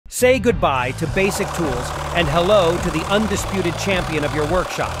Say goodbye to basic tools and hello to the undisputed champion of your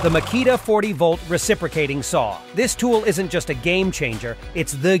workshop, the Makita 40-volt reciprocating saw. This tool isn't just a game changer,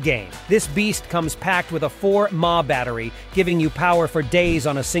 it's the game. This beast comes packed with a 4 mAh battery, giving you power for days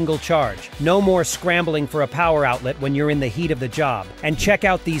on a single charge. No more scrambling for a power outlet when you're in the heat of the job. And check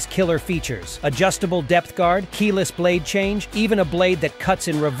out these killer features: adjustable depth guard, keyless blade change, even a blade that cuts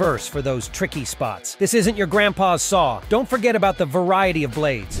in reverse for those tricky spots. This isn't your grandpa's saw. Don't forget about the variety of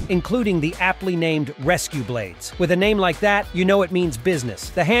blades, including the aptly named rescue blades. With a name like that, you know it means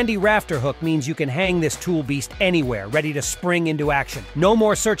business. The handy rafter hook means you can hang this tool beast anywhere, ready to spring into action. No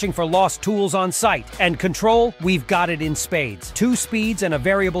more searching for lost tools on site. And control, we've got it in spades. 2 speeds and a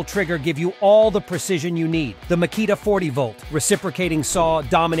variable trigger give you all the precision you need. The Makita 40-volt reciprocating saw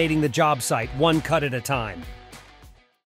dominating the job site, one cut at a time.